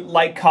 Do you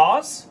like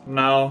cars?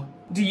 No.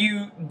 Do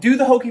you do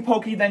the hokey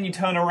pokey, then you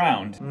turn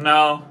around?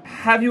 No.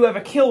 Have you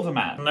ever killed a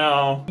man?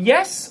 No.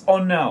 Yes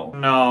or no?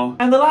 No.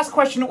 And the last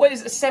question, what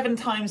is 7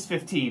 times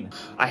 15?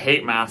 I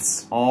hate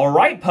maths. All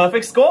right,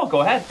 perfect score.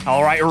 Go ahead.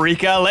 All right,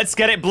 Rika, let's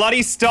get it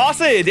bloody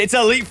started. It's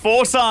Elite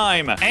Four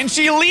time. And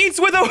she leads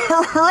with a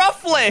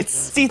Rufflet.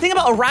 See, the thing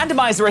about a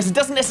randomizer is it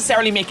doesn't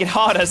necessarily make it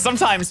harder.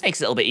 Sometimes it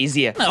makes it a little bit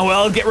easier. Oh,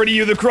 well, get rid of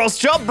you, the cross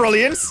chop.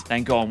 Brilliant.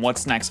 Then go on,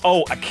 what's next?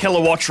 Oh, a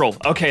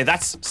Kilowattrel. Okay,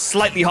 that's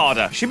slightly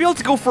harder. Should be able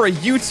to go for a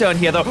U-turn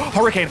here, though.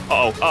 Hurricane.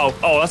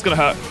 Oh, that's gonna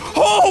hurt.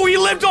 Oh, he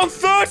lived on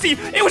 30.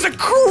 It was a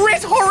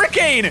crit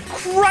hurricane.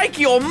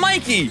 Crikey or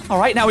Mikey. All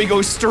right, now we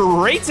go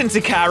straight into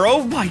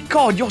Caro. My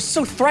God, you're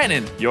so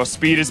threatening. Your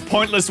speed is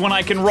pointless when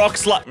I can rock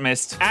slap.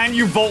 Missed. And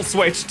you volt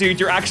switch, dude.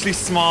 You're actually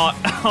smart.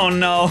 Oh,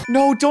 no.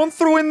 No, don't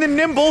throw in the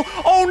nimble.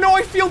 Oh, no,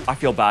 I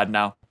feel bad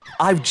now.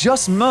 I've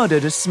just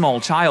murdered a small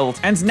child.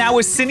 And now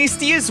a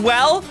Sinisty as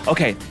well?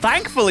 Okay,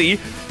 thankfully,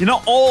 you're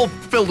not all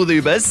filled with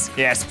Ubers.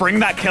 Yes, bring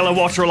that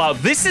Kilowattrel out.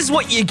 This is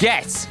what you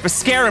get for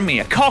scaring me.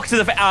 A rock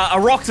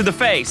to the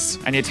face.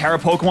 And your Terra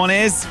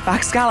Pokemon is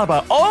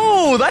Baxcalibur.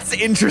 Oh, that's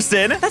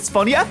interesting. That's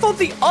funny. I thought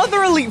the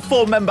other Elite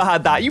Four member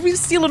had that. You've been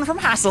stealing from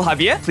Hassel, have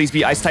you? Please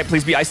be Ice type.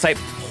 Please be Ice type.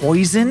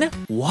 Poison?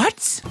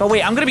 What? But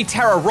wait, I'm gonna be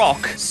Terra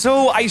Rock,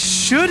 so I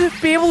should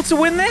be able to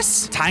win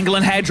this?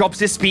 Tangling Hair drops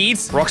his speed.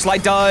 Rock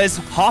Slide does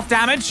half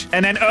damage,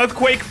 and then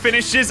Earthquake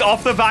finishes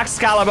off the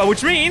Baxcalibur,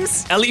 which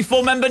means Elite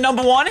Four member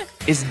number 1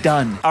 is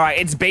done. All right,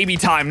 it's baby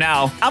time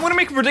now. I'm gonna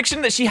make a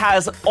prediction that she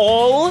has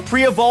all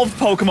pre-evolved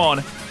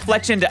Pokemon.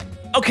 Fletchind.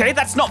 Okay,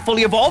 that's not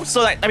fully evolved,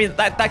 so that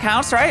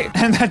counts, right?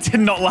 And that did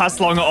not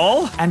last long at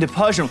all. And a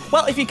Persian.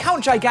 Well, if you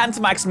count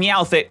Gigantamax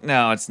Meowth,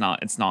 no, it's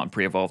not. It's not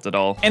pre-evolved at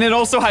all. And it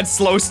also had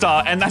Slow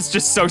Start, and that's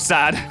just so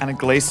sad. And a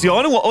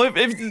Glaceon. Well,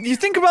 if you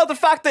think about the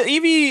fact that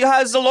Eevee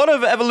has a lot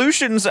of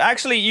evolutions,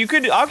 actually, you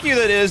could argue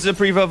that it is a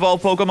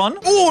pre-evolved Pokemon.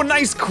 Oh,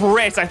 nice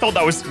crit. I thought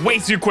that was way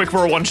too quick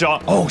for a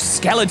one-shot. Oh,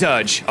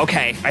 Skeledirge.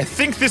 Okay, I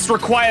think this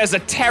requires a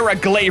Terra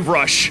Glaive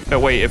Rush. But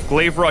wait, if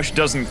Glaive Rush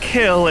doesn't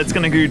kill, it's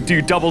gonna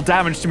do double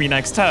damage to me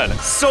next turn.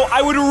 So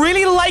I would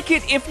really like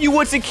it if you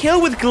were to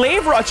kill with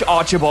Glaive Rush,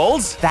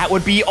 Archibald. That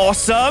would be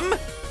awesome.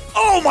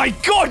 Oh my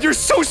God, you're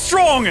so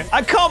strong!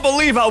 I can't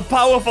believe how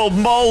powerful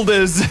Mold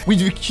is.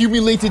 We've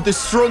accumulated the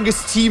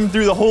strongest team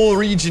through the whole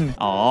region.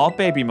 Aw,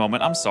 baby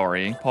moment. I'm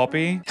sorry,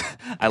 Poppy.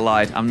 I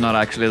lied. I'm not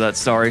actually that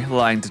sorry.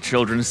 Lying to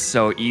children is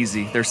so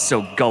easy. They're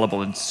so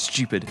gullible and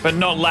stupid. But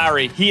not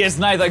Larry. He is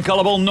neither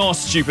gullible nor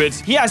stupid.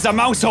 He has a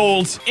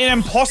Mousehold. An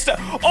imposter.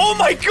 Oh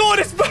my God,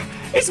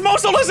 it's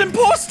Mousehold as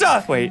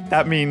imposter! Wait,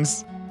 that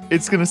means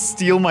it's gonna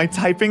steal my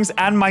typings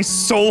and my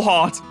soul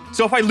heart.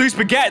 So if I lose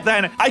Baguette,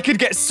 then I could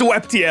get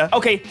swept here.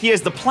 Okay,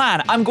 here's the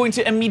plan. I'm going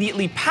to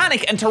immediately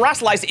panic and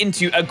Terrasilize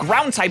into a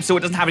ground type so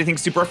it doesn't have anything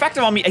super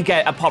effective on me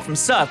again apart from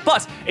Surf.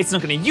 But it's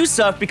not going to use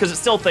Surf because it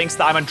still thinks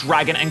that I'm a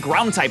Dragon and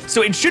ground type.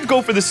 So it should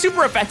go for the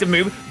super effective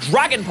move,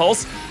 Dragon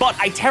Pulse, but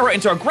I Terra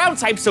into a ground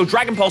type, so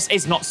Dragon Pulse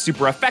is not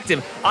super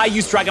effective. I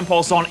use Dragon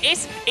Pulse on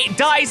it. It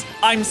dies.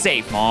 I'm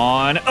safe. Come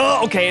on.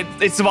 Oh, okay,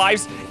 it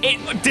survives.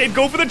 It did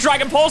go for the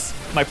Dragon Pulse.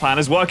 My plan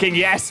is working.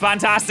 Yes,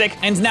 fantastic.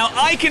 And now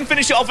I can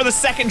finish it off with a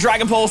second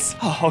Dragon Pulse.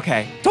 Oh,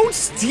 okay. Don't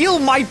steal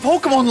my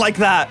Pokemon like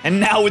that. And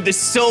now with the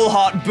Soul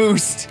Heart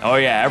boost. Oh,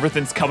 yeah,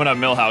 everything's coming up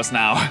Millhouse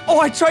now. Oh,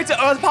 I tried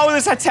to Earth Power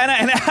this Hatena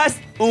and it has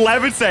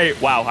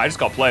Levitate. Wow, I just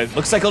got played.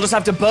 Looks like I'll just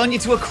have to burn you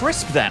to a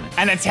crisp then.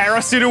 And a Terra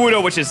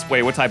Sudowoodo, which is...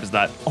 Wait, what type is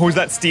that? Oh, is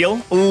that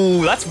Steel?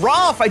 Ooh, that's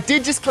rough. I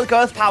did just click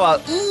Earth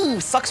Power. Ooh,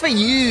 sucks for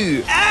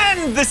you.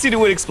 And the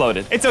Sudowoodo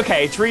exploded. It's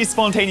okay. Trees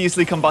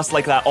spontaneously combust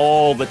like that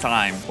all the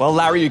time. Well,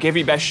 Larry, you gave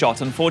me best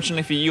shot.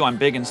 Unfortunately for you, I'm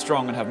big and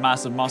strong and have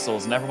massive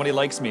muscles, and everybody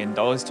likes me and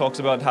always talks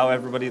about how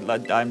everybody... I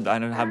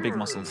don't have big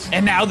muscles.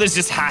 And now there's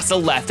just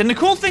Hassel left. And the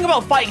cool thing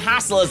about fighting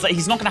Hassel is that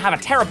he's not going to have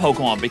a Terra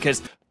Pokemon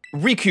because...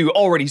 Riku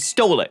already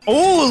stole it.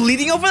 Oh,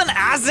 leading off with an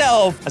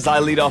Azelf. As I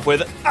lead off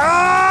with,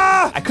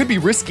 I could be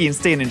risky and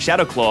staying in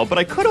Shadow Claw, but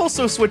I could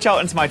also switch out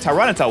into my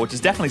Tyranitar, which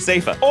is definitely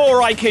safer.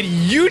 Or I could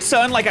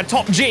U-turn like a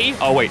top G.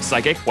 Oh, wait,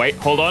 Psychic. Wait,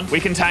 hold on. We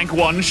can tank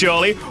one,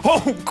 surely.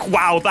 Oh,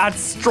 wow, that's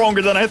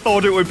stronger than I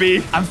thought it would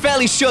be. I'm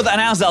fairly sure that an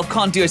Azelf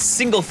can't do a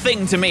single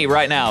thing to me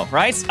right now,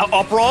 right?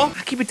 Uproar?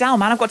 Keep it down,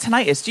 man. I've got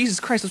tinnitus. Jesus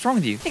Christ, what's wrong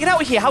with you? Get out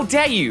of here. How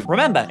dare you?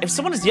 Remember, if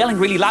someone is yelling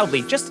really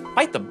loudly, just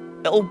fight them.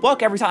 It'll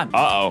work every time.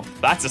 Uh-oh.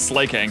 That's a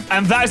Slaking.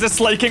 And that is a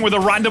Slaking with a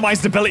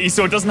randomized ability,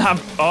 so it doesn't have...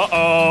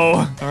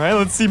 Uh-oh. All right,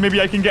 let's see. Maybe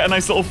I can get a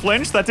nice little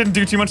flinch. That didn't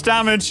do too much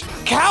damage.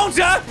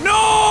 Counter!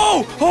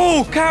 No!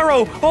 Oh,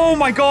 Caro. Oh,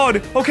 my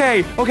God.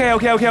 Okay.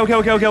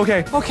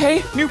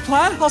 Okay, new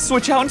plan. I'll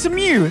switch out into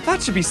Mew.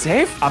 That should be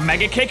safe. A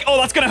Mega Kick. Oh,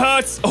 that's gonna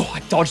hurt. Oh, I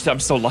dodged it. I'm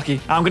so lucky.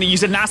 I'm gonna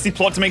use a Nasty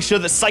Plot to make sure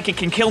that Psychic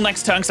can kill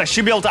next turn, because I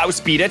should be able to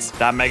outspeed it.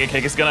 That Mega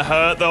Kick is gonna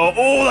hurt, though.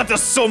 Oh, that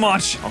does so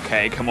much.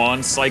 Okay, come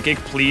on, Psychic.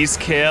 Please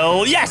kill.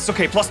 Overquill. Yes,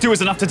 okay, +2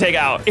 is enough to take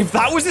out. If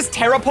that was his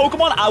Terra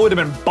Pokemon, I would have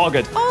been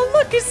buggered. Oh,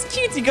 look, it's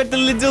cute. You got the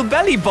little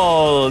belly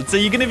ball. So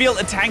you're gonna be able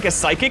to tank a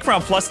Psychic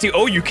from a +2.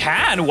 Oh, you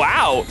can.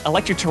 Wow.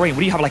 Electric Terrain. What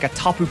do you have, like a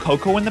Tapu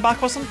Koko in the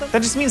back or something?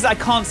 That just means that I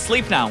can't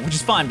sleep now, which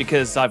is fine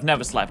because I've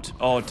never slept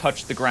or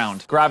touched the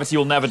ground. Gravity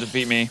will never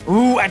defeat me.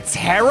 Ooh, a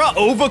Terra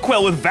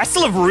Overquill with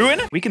Vessel of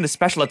Ruin? Weaken the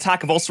special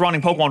attack of all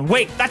surrounding Pokemon.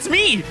 Wait, that's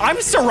me.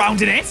 I'm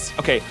surrounding it.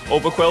 Okay,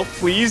 Overquill,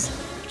 please.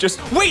 Just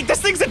wait,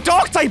 this thing's a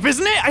dark type,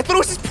 isn't it? I thought it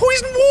was just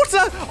poison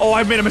water. Oh,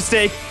 I made a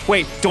mistake.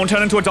 Wait, don't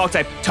turn into a dark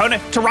type. Turn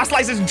it.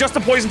 Terrasilize is just a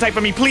poison type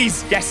for me,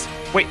 please. Yes.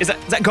 Wait, is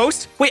that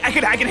Ghost? Wait, I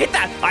can hit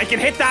that. I can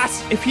hit that.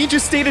 If he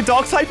just stayed a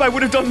dark type, I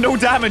would have done no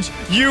damage.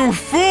 You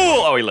fool.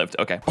 Oh, he lived.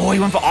 Okay. Oh, he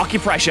went for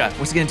Acupressure.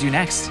 What's he gonna do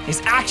next?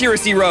 His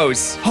accuracy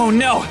rose. Oh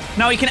no.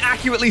 Now he can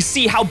accurately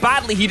see how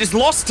badly he just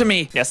lost to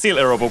me. Yeah, see you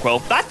later,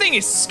 Overquill. That thing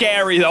is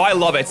scary though. I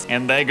love it.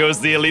 And there goes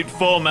the Elite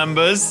Four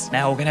members.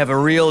 Now we're gonna have a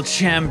real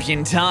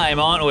champion time,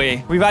 aren't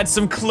we? We've had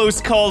some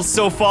close calls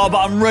so far, but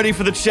I'm ready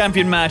for the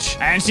champion match.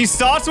 And she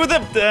starts with a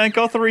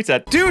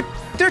Gothorita. Dude,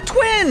 they're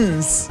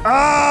twins.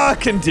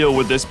 Can deal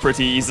with this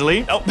pretty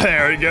easily. Oh,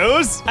 there it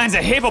goes. And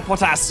a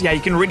Hippopotas. Yeah,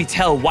 you can really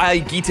tell why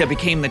Geeta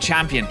became the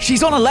champion.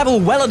 She's on a level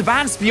well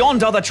advanced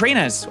beyond other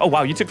trainers. Oh,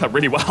 wow, you took that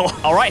really well.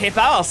 All right,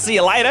 Hippo, I'll see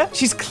you later.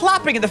 She's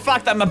clapping at the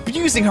fact that I'm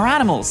abusing her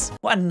animals.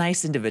 What a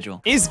nice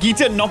individual. Is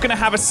Geeta not gonna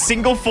have a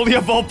single fully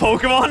evolved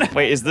Pokemon?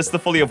 Wait, is this the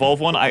fully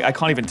evolved one? I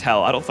can't even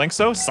tell. I don't think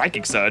so.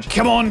 Psychic Surge.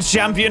 Come on,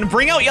 champion.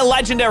 Bring out your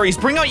legendaries.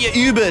 Bring out your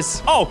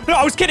Ubers. Oh, no,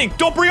 I was kidding.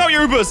 Don't bring out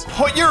your Ubers.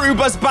 Put your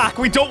Ubers back.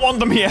 We don't want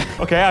them here.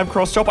 Okay, I have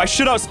Cross Chop. I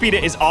should outspeed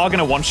it. Is R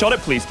gonna one-shot it?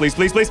 Please, please,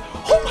 please, please.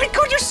 Oh my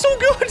god, you're so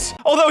good.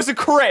 Oh, that was a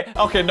crit.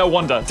 Okay, no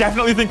wonder.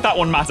 Definitely think that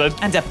one mattered.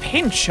 And a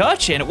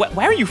Pinchurchin.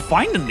 Where are you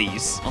finding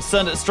these? I'll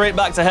send it straight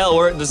back to hell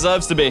where it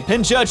deserves to be.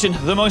 Pinchurchin,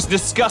 the most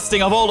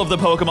disgusting of all of the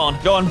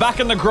Pokemon. Going back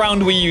in the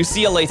ground with you.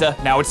 See you later.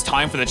 Now it's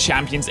time for the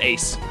champion's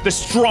ace. The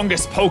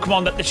strongest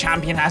Pokemon that the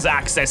champion has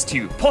access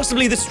to.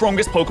 Possibly the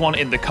strongest Pokemon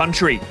in the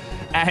country.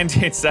 And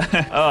it's,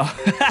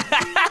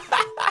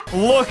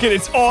 Look at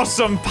its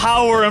awesome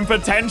power and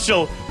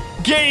potential.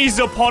 Gaze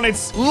upon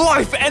its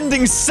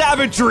life-ending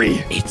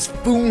savagery. It's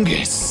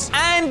Fungus.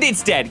 And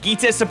it's dead.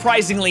 Geeta,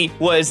 surprisingly,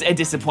 was a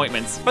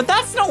disappointment. But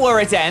that's not where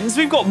it ends.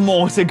 We've got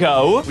more to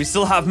go. We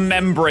still have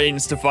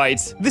Membranes to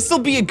fight. This'll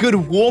be a good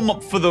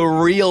warm-up for the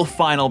real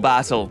final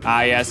battle.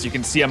 Ah, yes, you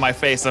can see on my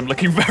face, I'm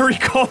looking very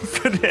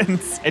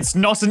confident. It's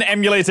not an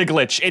emulator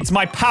glitch. It's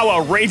my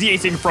power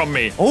radiating from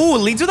me. Oh,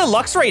 leads with a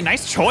Luxray.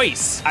 Nice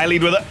choice. I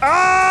lead with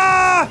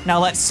a... Now,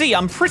 let's see.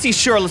 I'm pretty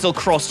sure a little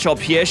Cross Chop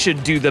here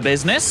should do the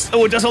business.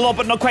 Oh, it does a lot,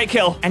 but not quite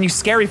kill. And you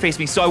scary face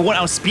me, so I won't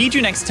outspeed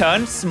you next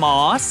turn.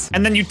 Smart.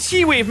 And then you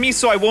T-wave me,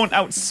 so I won't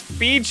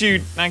outspeed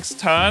you next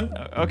turn.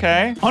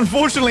 Okay.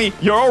 Unfortunately,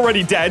 you're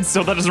already dead,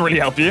 so that doesn't really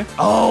help you.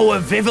 Oh, a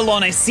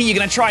Vivillon. I see. You're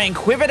gonna try and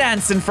Quiver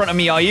Dance in front of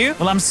me, are you?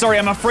 Well, I'm sorry.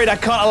 I'm afraid I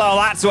can't allow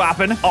that to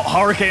happen. Oh,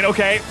 Hurricane.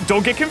 Okay.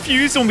 Don't get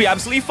confused. We'll be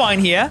absolutely fine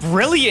here.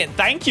 Brilliant.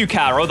 Thank you,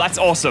 Caro. That's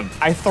awesome.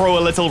 I throw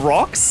a little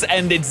rocks,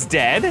 and it's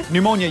dead.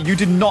 Pneumonia, you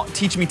did not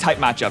teach me type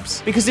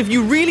matchups. Because if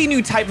you really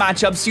knew type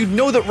matchups, you'd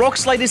know that Rock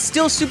Slide is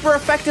still super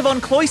effective on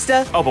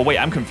Cloyster. Oh, but wait,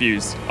 I'm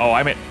confused. Oh,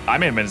 I made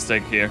a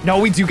mistake here. No,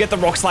 we do get the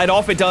Rock Slide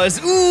off. It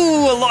does.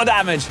 Ooh, a lot of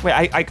damage. Wait,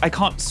 I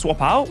can't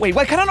swap out? Wait,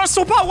 can I not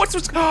swap out? What's...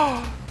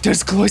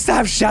 Does Cloyster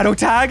have Shadow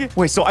Tag?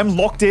 Wait, so I'm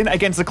locked in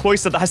against a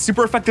Cloyster that has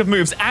super effective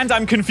moves, and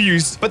I'm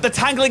confused. But the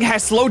Tangling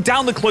has slowed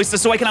down the Cloyster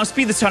so I can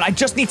outspeed this turn. I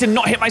just need to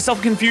not hit myself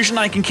in confusion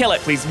and I can kill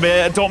it. Please,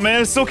 don't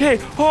miss. Okay.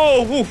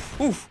 Oh,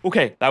 oof, oof.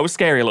 Okay, that was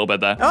scary a little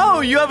bit there.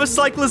 Oh, you have a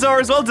Cyclizar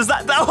as well. Does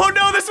that... Oh,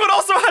 no, this one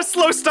also has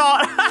slow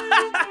start.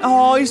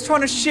 Oh, he's trying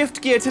to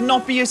shift gear to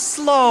not be as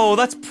slow.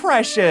 That's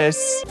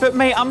precious. But,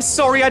 mate, I'm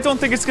sorry. I don't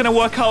think it's going to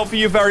work out for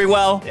you very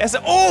well. Yes.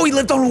 Oh, he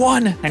lived on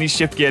one. And he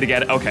shift geared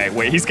again. Okay,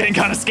 wait, he's getting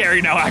kind of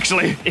scary now,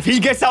 actually. If he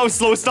gets out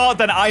slow start,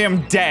 then I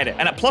am dead.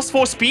 And at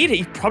 +4 speed,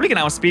 he's probably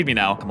gonna outspeed me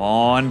now. Come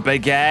on,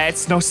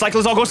 Baguette. No,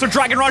 Cyclizar goes for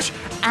Dragon Rush.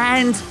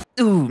 And...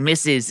 Ooh,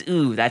 misses.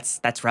 Ooh,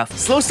 that's rough.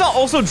 Slow start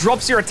also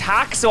drops your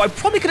attack, so I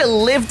probably could have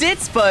lived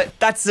it, but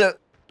that's a...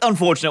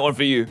 unfortunate one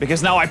for you,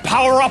 because now I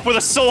power up with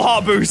a Soul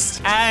Heart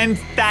boost, and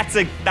that's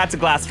a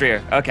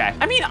Glastrier. Okay.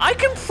 I mean, I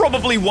can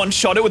probably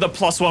one-shot it with a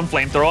 +1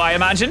 flamethrower, I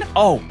imagine.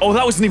 Oh,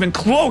 that wasn't even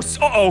close.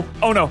 Uh-oh.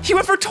 Oh, no. He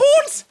went for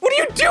Taunts. What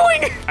are you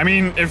doing? I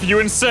mean, if you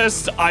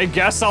insist, I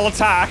guess I'll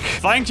attack.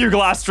 Thank you,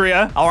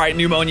 Glastria. All right,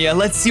 Pneumonia.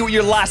 Let's see what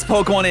your last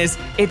Pokemon is.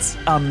 It's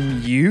a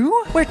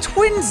Mew? We're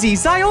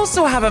twinsies. I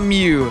also have a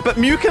Mew. But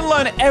Mew can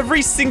learn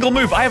every single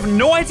move. I have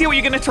no idea what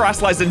you're going to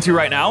Terrasilize into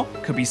right now.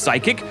 Could be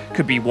Psychic.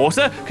 Could be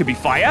Water. Could be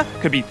Fire.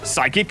 Could be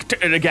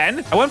Psychic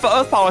again. I went for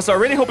Earth Power, so I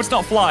really hope it's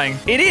not flying.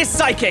 It is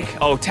Psychic.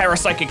 Oh, Terra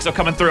Psychics are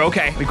coming through.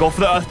 Okay, we go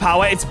for the Earth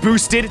Power. It's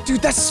boosted.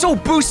 Dude, that's so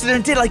boosted and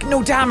it did like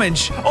no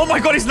damage. Oh my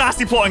god, he's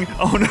nasty plotting.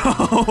 Oh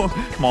no.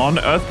 Come on,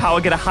 Earth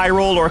Power, get a high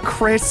roll or a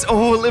crit.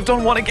 Oh, it lived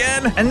on one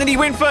again. And then he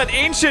went for an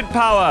Ancient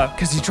Power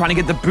because he's trying to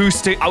get the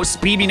boost to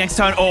outspeed me next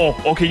turn. Oh,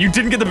 okay, you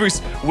didn't get the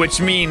boost, which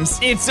means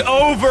it's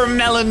over,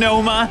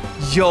 Melanoma.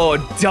 You're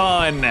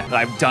done.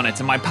 I've done it,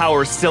 and my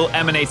power is still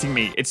emanating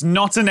me. It's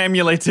not an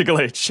emulator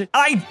glitch. switch.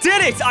 I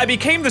did it! I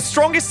became the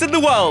strongest in the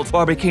world.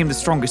 Or I became the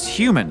strongest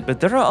human. But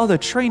there are other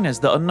trainers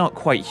that are not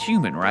quite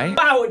human, right?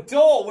 Wow, a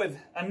door with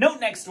a note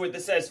next to it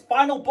that says,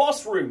 Final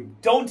Boss Room,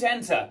 don't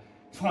enter.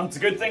 Well, it's a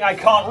good thing I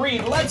can't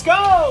read. Let's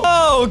go!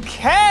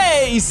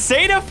 Okay,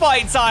 Seda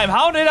fight time.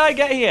 How did I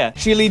get here?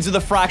 She leads with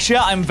a fracture.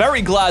 I'm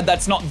very glad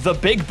that's not the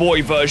big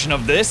boy version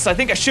of this. I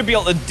think I should be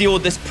able to deal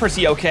with this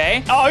pretty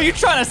okay. Oh, you're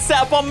trying to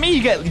set up on me,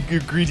 you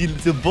greedy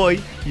little boy.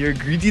 You're a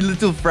greedy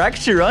little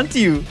fracture, aren't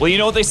you? Well, you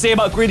know what they say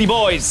about greedy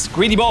boys.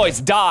 Greedy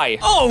boys die.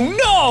 Oh,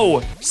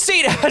 no!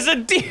 Seda has a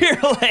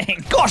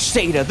deerling. Gosh,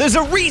 Seda, there's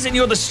a reason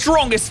you're the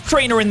strongest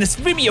trainer in this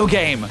video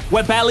game.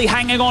 We're barely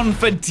hanging on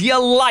for dear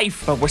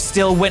life, but we're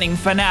still winning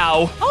for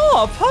now.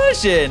 Oh,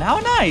 Persian. How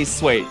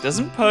nice. Wait,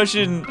 doesn't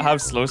Persian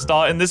have slow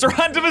start in this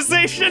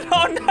randomization?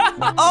 Oh,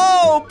 no.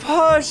 Oh,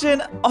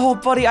 Persian. Oh,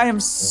 buddy, I am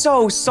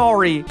so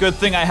sorry. Good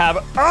thing I have...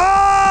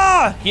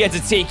 Ah! He had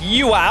to take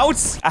you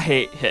out. I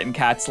hate hitting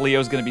cats.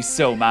 Leo's gonna be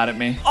so mad at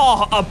me.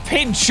 Oh, a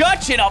pinch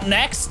urchin up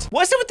next.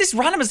 What's up with this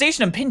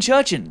randomization and pinch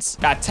urchins?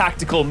 A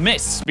tactical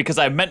miss because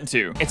I meant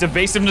to. It's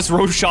evasiveness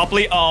rose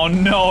sharply. Oh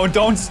no,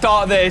 don't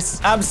start this.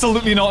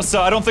 Absolutely not, sir.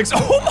 I don't think so.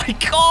 Oh my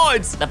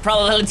god. The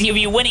probability of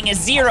you winning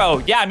is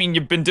 0. Yeah, I mean,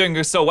 you've been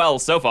doing so well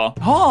so far.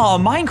 Oh,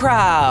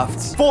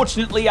 Minecraft.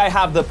 Fortunately, I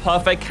have the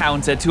perfect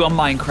counter to a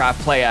Minecraft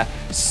player.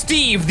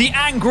 Steve, the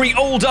angry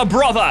older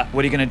brother.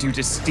 What are you gonna do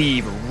to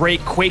Steve?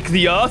 Quake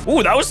the earth?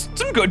 Ooh, that was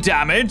some good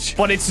damage.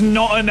 But it's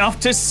not enough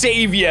to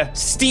save you.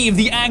 Steve,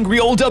 the angry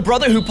older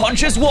brother who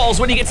punches walls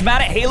when he gets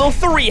mad at Halo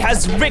 3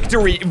 has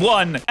victory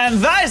won. And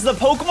that is the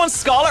Pokemon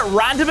Scarlet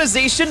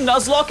randomization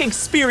Nuzlocke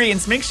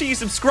experience. Make sure you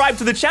subscribe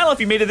to the channel if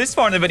you made it this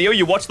far in the video.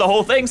 You watched the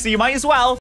whole thing, so you might as well.